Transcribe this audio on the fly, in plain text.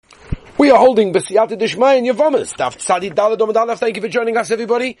We are holding B'siyata Dishmai and Yavamas. Daf Tzadi Dalad Omadalaf. Thank you for joining us,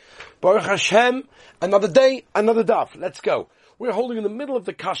 everybody. Baruch Hashem. Another day, another daf. Let's go. We're holding in the middle of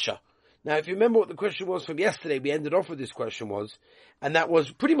the kasha. Now, if you remember what the question was from yesterday, we ended off with this question and that was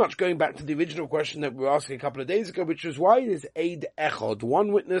pretty much going back to the original question that we were asking a couple of days ago, which was why is Eid Echad,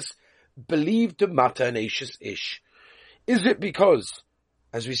 one witness, believed to matter an Ashes Ish? Is it because,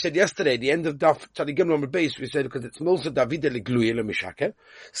 as we said yesterday, the end of Daf Tzadi Gimel on the base, we said because it's Milsa David Legluye Lemishake,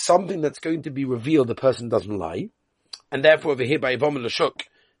 something that's going to be revealed, the person doesn't lie, and therefore over here by Yivam Lashuk,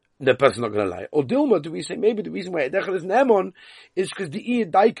 the person's not going to lie. Or Dilma, do we say maybe the reason why Edechel is Nemon is because the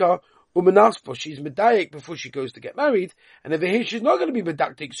Iyad Daika Umanaspo, she's medayik before she goes to get married, and over here she's not going to be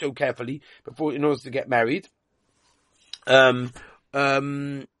medactic so carefully in order to get married.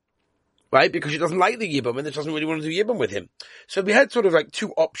 Right? Because she doesn't like the Yibam and she doesn't really want to do Yibam with him. So we had sort of like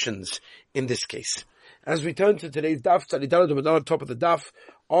two options in this case. As we turn to today's daf, Tzadi Dalad on the top of the daf,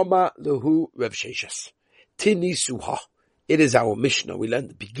 Oma Lehu Rev Sheshas. Tini Suha. It is our Mishnah. We learned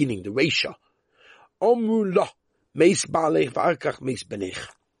the beginning, the Reisha. Omru La. Meis Baalech V'arkach Meis Benech.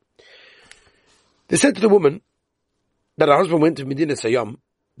 They said to the woman that her husband went to Medina Sayyam,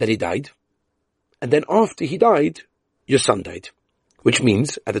 that he died, and then after he died, your son died. Which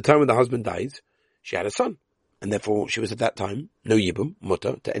means, at the time when the husband died, she had a son. And therefore, she was at that time, no yibum,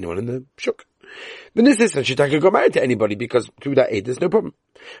 mutter, to anyone in the shuk. Then this is, and she could go married to anybody, because through that aid, there's no problem.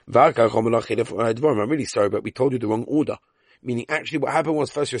 I'm really sorry, but we told you the wrong order. Meaning, actually, what happened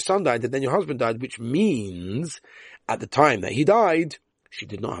was first your son died, and then your husband died, which means, at the time that he died, she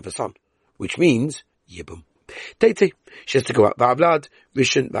did not have a son. Which means, yibum. Tete, she has to go out. Va'avlad,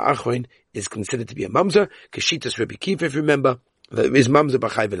 Rishon, Va'achroin, is considered to be a mamzer, Kashitas Rebbe Kiva, if you remember. That is mamzer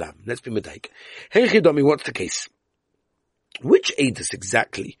b'chai v'lam. Let's be medaik. Hey Chidomi, what's the case? Which Eidos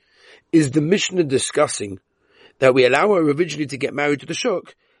exactly is the Mishnah discussing that we allow her originally to get married to the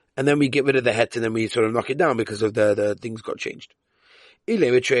shuk, and then we get rid of the het and then we sort of knock it down because of the things got changed? If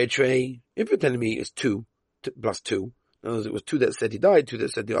you're telling me it's 2 plus 2, in other words, it was 2 that said he died, 2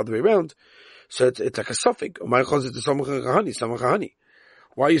 that said the other way around, so it's like a suffix. Why are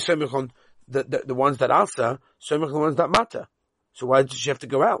you saying on the ones that answer, saying the ones that matter? So why does she have to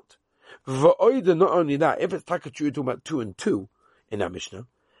go out? Not only that, if it's Takach, you're talking about 2 and 2 in our Mishnah,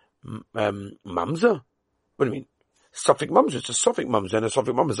 mamzer? What do you mean? Suffolk mamzer, it's a Suffolk mamzer, and a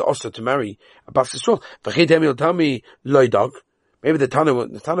Suffolk mamzer is also to marry a Bas Yisrael. Tell me, loydog. Maybe the Tana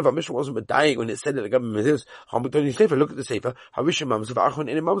of our Mishnah wasn't dying when it said that the government is. Look at the Sefer. Harisha mamzer, v'achon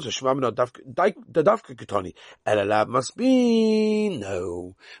in a mamzer, shmamina dafka kutani. Elalab must be,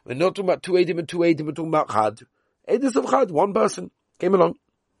 no. We're not talking about 2 Eidim and 2 Eidim, we're talking about Chad. Eidos of Chad, one person came along.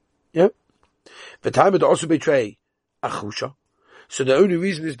 Yeah. The time would also betray Achusha. So the only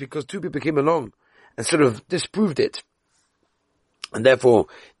reason is because 2 people came along and sort of disproved it. And therefore,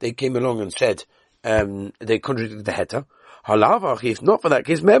 they came along and said, they contradicted the Heta. Halavach, if not for that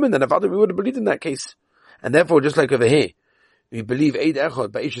case, Memen, then we would have believed in that case. And therefore, just like over here, we believe Eid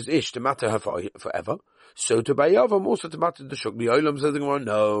Echad, by Ish's Ish, to matter her forever. So to Bayavam, also to matter the Shuk. The Olam says,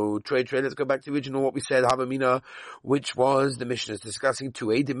 no, trade, let's go back to the original, what we said, Havamina, which was, the Mishnah is discussing 2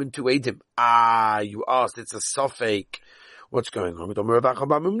 Eidim and 2 Eidim. You asked, it's a suffix. What's going on?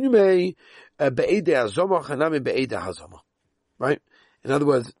 Right? In other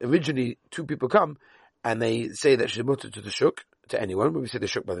words, originally 2 people come, and they say that she's mutter to the Shuk, to anyone. When we say the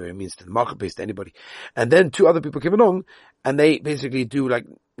Shuk, by the way, it means to the marketplace, to anybody. And then 2 other people came along, and they basically do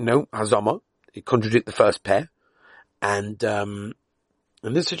Hazama. They contradict the first pair. And, in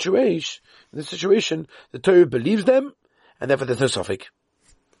this situation, the Torah believes them, and therefore there's no suffix.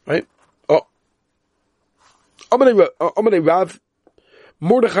 Right? Amalei Rav,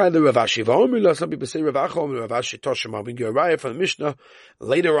 Mordechai the Rav Ashi, some people say Rav Acha, Rav Ashi, Toshim, I'll bring you a raya from the Mishnah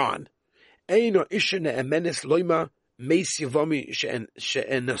later on. In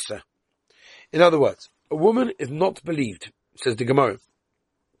other words, a woman is not believed, says the Gemara.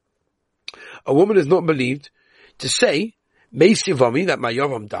 A woman is not believed to say, Meis Yivami, that my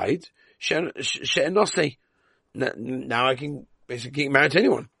Yavam died, she'enose. Now I can basically get married to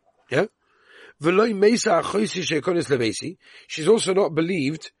anyone. Yeah? She's also not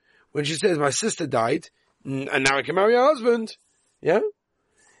believed when she says, my sister died, and now I can marry her husband. Yeah?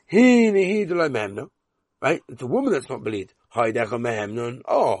 Right? It's a woman that's not believed.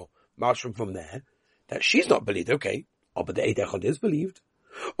 Oh, mushroom from there. That she's not believed, okay. Oh, but the Eid Echad is believed.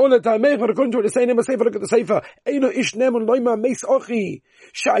 All the time, according to the same look at the Sefer.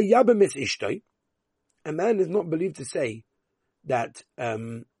 A man is not believed to say that,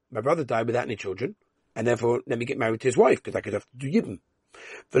 my brother died without any children, and therefore let me get married to his wife, because I could have to do Yibam.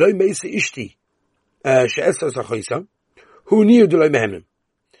 Who knew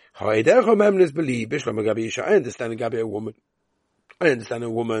I understand Gabi a woman. I understand a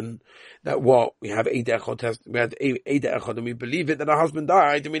woman that what we have Eid Echad, we have Eid Echad, and we believe it that her husband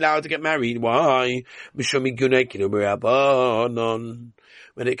died and we allow her to get married. Why? When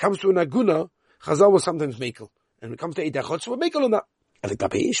it comes to an aguna, Chazal was sometimes mekel, and when it comes to Eid Echad, so we're mekel on that. But it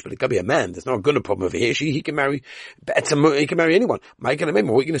could be a man. There's no aguna problem over here. He can marry. He can marry anyone. Mike and Amem,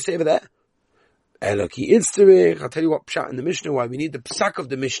 what are you going to say over there? I'll tell you what pshat in the Mishnah, why we need the psak of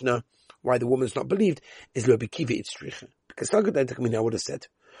the Mishnah, why the woman's not believed, is Rabbi Kiva Itzricha. Because I would have said,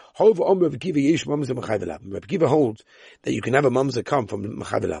 Rabbi Kiva holds that you can have a mamzer come from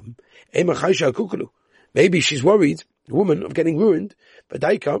Machav. Maybe she's worried, the woman, of getting ruined, but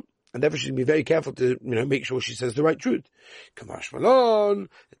daika, and therefore she should be very careful to, make sure she says the right truth. Kamash Malon,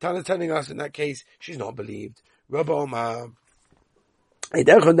 the Tana is telling us in that case, she's not believed. Rabbi Omar. If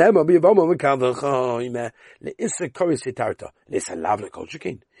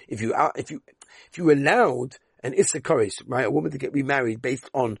you allowed an Issa Koris, right, a woman to get remarried based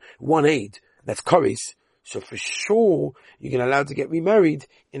on one aid, that's Koris, so for sure you're going to allow to get remarried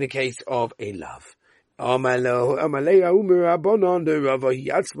in the case of a love. That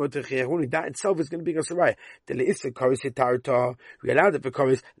itself is going to be a Saraya. We allowed it for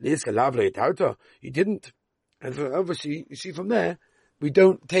Koris, you didn't. And so obviously, you see from there, we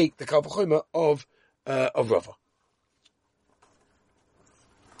don't take the Kal V'chomer of Rava.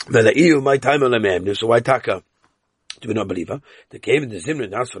 So why taka? Do we not believe her? The cave in the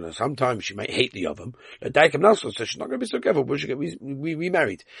Zimran Nasfana, sometimes she might hate the Yavam. The Daikam Nasfana, so she's not going to be so careful, but she'll get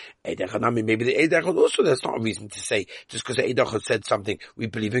remarried. Maybe the Eidachot also, that's not a reason to say, just because the Eidachot said something, we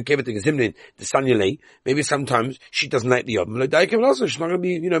believe in, gave it to the Zimran, the Sanyalei, maybe sometimes she doesn't like the Yavam. The Daikam Nasfana, she's not going to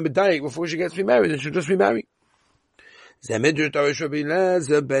be, Medaik before she gets remarried, and she'll just remarry. Zemidr Darish Rabbi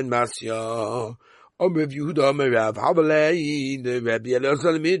Elazar ben Masya. Rabbi Yehuda Merav Havalei, the Rabbi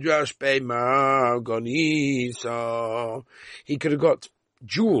Elazar Midrash Beimar Gonisa. He could have got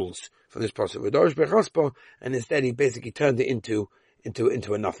jewels from this process with Darish Bechaspa, and instead he basically turned it into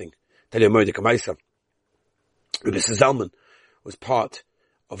a nothing. Tell you Moedik Amaisa. Rabbi Zalman was part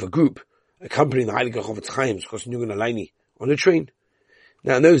of a group accompanying the Heilige Chofetz Chaim, Nugan Alaini, on a train.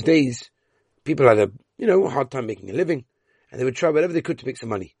 Now in those days, people had a hard time making a living, and they would try whatever they could to make some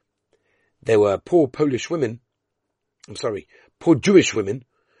money. There were poor Jewish women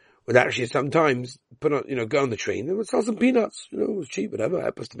would actually sometimes put on, go on the train and would sell some peanuts, it was cheap, whatever,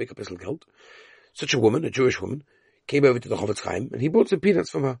 help us to make a bisschen geld. Such a woman, a Jewish woman, came over to the Chofetz Chaim and he bought some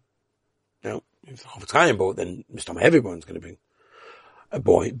peanuts from her. Now, if the Chofetz Chaim bought, then everyone's going to bring a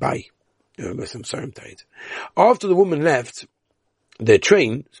boy, bye. I'm sorry, I'm tired. After the woman left the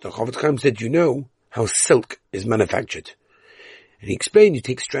train, so the Chofetz Chaim said, how silk is manufactured. And he explained, you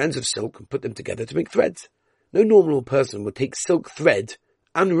take strands of silk and put them together to make threads. No normal person would take silk thread,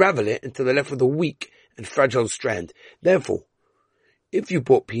 unravel it until they're left with a weak and fragile strand. Therefore, if you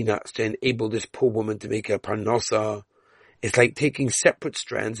bought peanuts to enable this poor woman to make a parnasa, it's like taking separate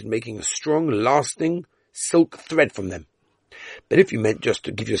strands and making a strong, lasting silk thread from them. But if you meant just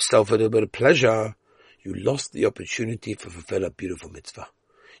to give yourself a little bit of pleasure, you lost the opportunity to fulfill a beautiful mitzvah.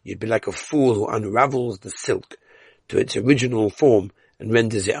 You'd be like a fool who unravels the silk to its original form and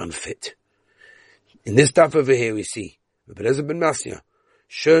renders it unfit. In this stuff over here we see, Rabbi Elazar ben Masya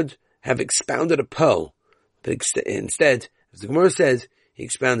should have expounded a pearl, but instead, as the Gemara says, he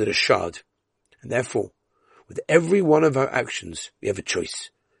expounded a shard. And therefore, with every one of our actions, we have a choice.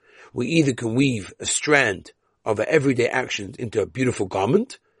 We either can weave a strand of our everyday actions into a beautiful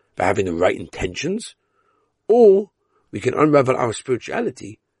garment by having the right intentions, or we can unravel our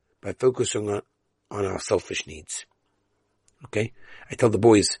spirituality by focusing on our selfish needs. Okay? I tell the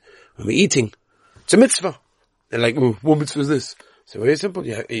boys, when we're eating, it's a mitzvah. They're like, what mitzvah is this? So very simple.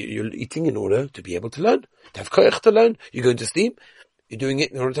 You're eating in order to be able to learn. To have koyach to learn. You're going to sleep. You're doing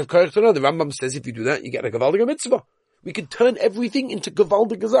it in order to have koyach to learn. The Rambam says if you do that, you get a gavaldiga mitzvah. We can turn everything into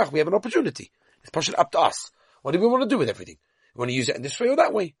gavaldiga zach. We have an opportunity. It's partially up to us. What do we want to do with everything? We want to use it in this way or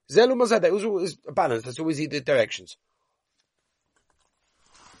that way. Zelu mazad. That was a balance. That's always the directions.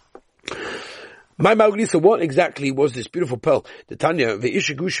 My Maglisa, what exactly was this beautiful pearl? The Tanya,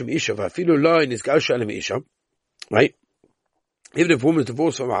 Ve'isha gushim isha, va'afilu lo in isgausha alim isha. Right? Even if a woman is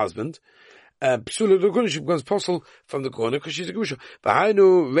divorced from her husband, psula l'kuhuna, she becomes apostle from the kuhuna because she's a gusha.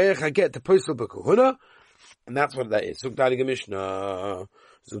 V'hainu re'ech haget the postal b'kuhuna, and that's what that is. Zugdali Gemishna.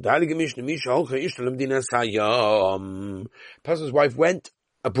 Zugdali Gemishna, Misha holcha ishta l'mdina sayam. Person's wife went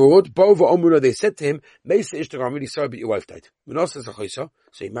abroad, Bova Omuna, they said to him, Meisa ishta, I'm really sorry, but your wife died. So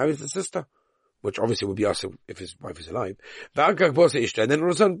he marries the sister, which obviously would be us if his wife is alive. And then all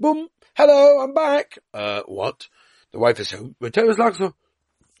of a sudden, boom, hello, I'm back. What? The wife is home.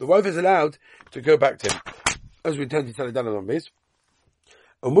 the wife is allowed to go back to him. As we turn to tell it down on base.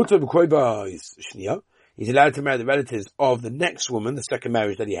 He's allowed to marry the relatives of the next woman, the second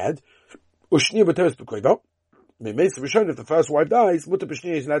marriage that he had. If the first wife dies, Mutter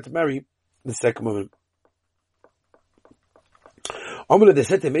B'Shniya is allowed to marry the second woman. They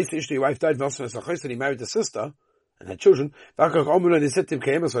said to him, your wife died, and he married the sister and had children. They said to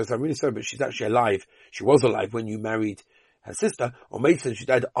him, I'm really sorry, but she's actually alive. She was alive when you married her sister. Or Mason, she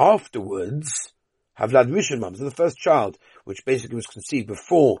died afterwards. Havlad Rishon Mamza, the first child, which basically was conceived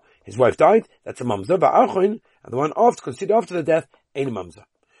before his wife died, that's a Mamza. And the one conceived after the death, ain't a Mamza.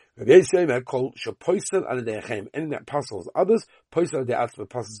 Rabbi Yisrael called Shapoisel Aladei anything that puzzles others, Poisel Aladei Atzma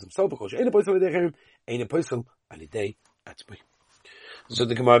puzzles himself, because ain't a Poisel Aladei Chaim, ain't a Poisel Aladei Atzma. So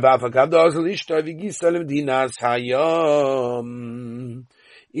the Gemara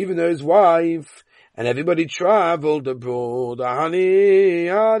even though his wife and everybody traveled abroad,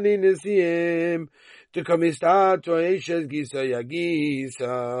 to come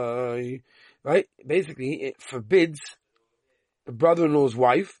right? Basically, it forbids the brother-in-law's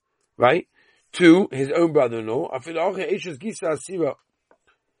wife, right, to his own brother-in-law.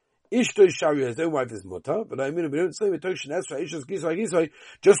 Ishto Shari, his own wife is mutter, but I mean, we don't say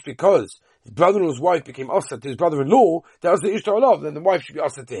just because his brother-in-law's wife became offset to his brother-in-law, that was the Ishto Allah, then the wife should be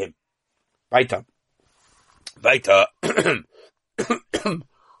offset to him. Weiter. Weiter,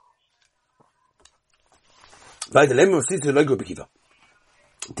 let me see to like Rebbe Kiva.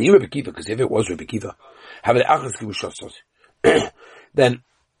 The Rebbe Kiva, because if it was Rebbe Kiva, have the Achas Kibushos, then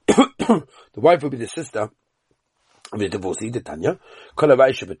the wife would be the sister of the divorcee, the Tanya.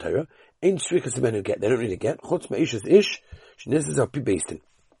 Kolavai Shabbatara, ain't strict the men who get, they don't really get. Chutz Ma'ishas Ish, Shneses are based in.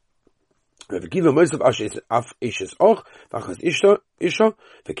 Rebbe Kiva, most of Ashes Af Ishas Och, Vachas Isha,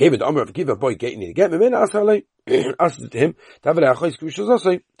 the Kevin, the Amr of Kiva, boy, getting to get, Memena Asalai, asks to him, David Achos Kibushos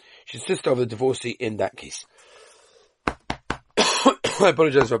also, she's sister of the divorcee in that case. I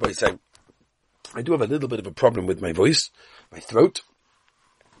apologize for by saying, I do have a little bit of a problem with my voice, my throat.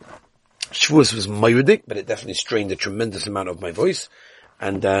 Shavuos was myridic, but it definitely strained a tremendous amount of my voice.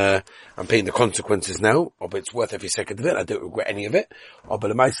 And, I'm paying the consequences now, but it's worth every second of it. I don't regret any of it.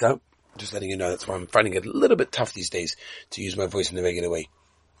 But myself, just letting you know, that's why I'm finding it a little bit tough these days to use my voice in the regular way.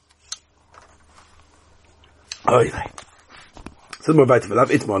 Oh, yeah. So my Vitamin Love,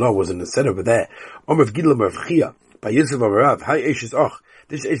 Itmar wasn't said over there. Omer of Gidlam of Chia. By Yosef Amarav, Hi Eishes Och.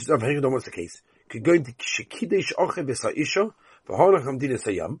 This Eishes Och, Hechidon, what's the case? Could go into Shekidesh Ochiv V'Sa'isha, V'Honach Hamdina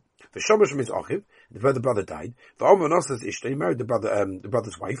Sayam, V'Shomash Miz Ochiv, the brother died, V'Omer Nosas Ishta, he married the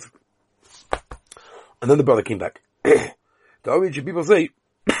brother's wife, and then the brother came back. The origin people say,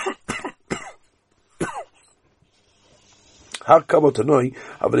 How come to know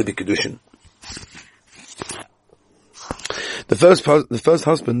Avali Kedushin? The first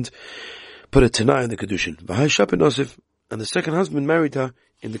husband put a Tanai in the Kedushin. V'hai Shapin Nosif, and the second husband married her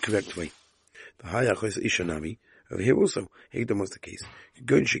in the correct way. V'hai Achos Ishanami, over here also, Hegdom was the case.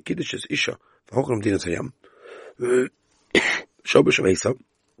 Go in Shekidish as Isha, V'hochram Dina Sayam, Shobash of Esa,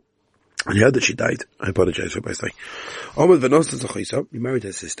 and he heard that she died. I apologize for my saying. Omid V'nostan Zachoisa, he married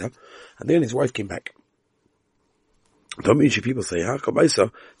her sister, and then his wife came back. Don't mean people say, Ha,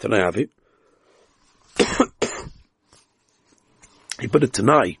 Kabaisa, Tanai Avi. He put a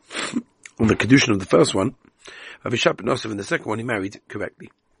Tanai on the Kedushin of the first one, Avishap and Nosef in the second one he married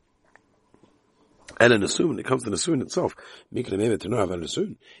correctly. And Nasun, it comes to Nasun itself. It can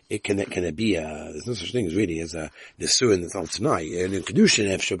be, there's no such thing as really as a Nasun that's not Tanai. And in Kedushin,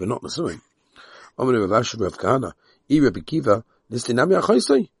 Efshah, but not Nasun.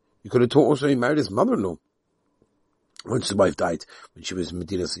 You could have taught also he married his mother-in-law. Once the wife died, when she was in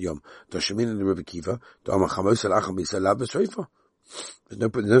Medina Sayyam, Doshamin and Rebbe Kiva, there's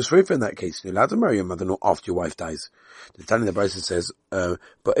no shrefa in that case. You're allowed to marry your mother-in-law after your wife dies. The Tanya the Brisa says,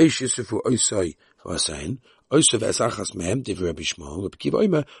 but Eish Yusufu Oisoi, for us saying, Oisav es achas mehem, div Rebbe Shmuel, Rebbe Kiva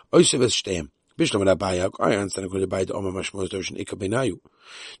Oima, Oisav es shteim. Bishlam ala bayak, I understand according to Baida Oma Mashmos Doshin Ika Benayu.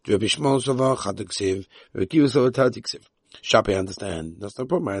 Rebbe Shmuel Sova, Chadaksiv, Rebbe Kiva Sova Tadiksiv. Shapi, I understand. That's no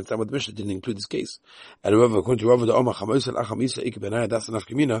problem. I understand what the Mishnah didn't include this case. And however, according to Rava the Oma Chamosel Achamisa Ika Benaya, that's enough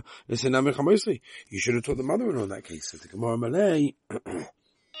Kamina. Listen, Nami Chamosli. You should have taught the mother-in-law in that case. If the Gemara Malay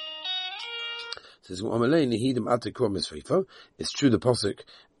says Amalei Nehidim Atikor Misfeifa. It's true the pasuk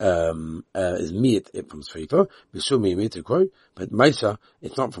is miet it from Sfeifa. Bisumi mitikor, but Maisa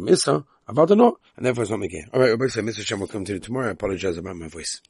it's not from Issa. About not, and therefore it's not Megeh. All right, Rabbi, Mr. Shem will come to you tomorrow. I apologize about my voice.